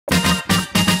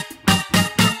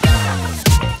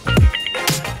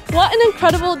What an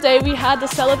incredible day we had to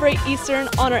celebrate Eastern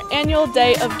on our annual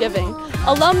Day of Giving.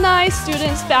 Alumni,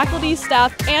 students, faculty,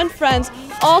 staff, and friends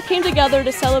all came together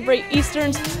to celebrate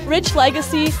Eastern's rich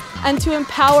legacy and to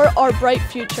empower our bright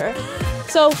future.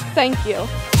 So, thank you.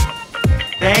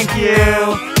 Thank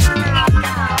you.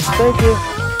 Thank you.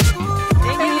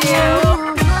 Thank you.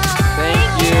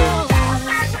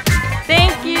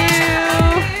 Thank you.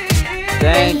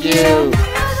 Thank you.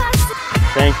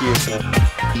 Thank you. Thank you.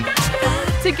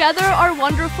 Together, our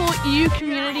wonderful EU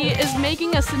community is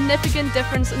making a significant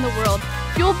difference in the world,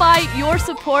 fueled by your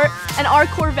support and our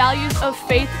core values of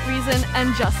faith, reason,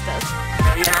 and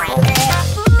justice.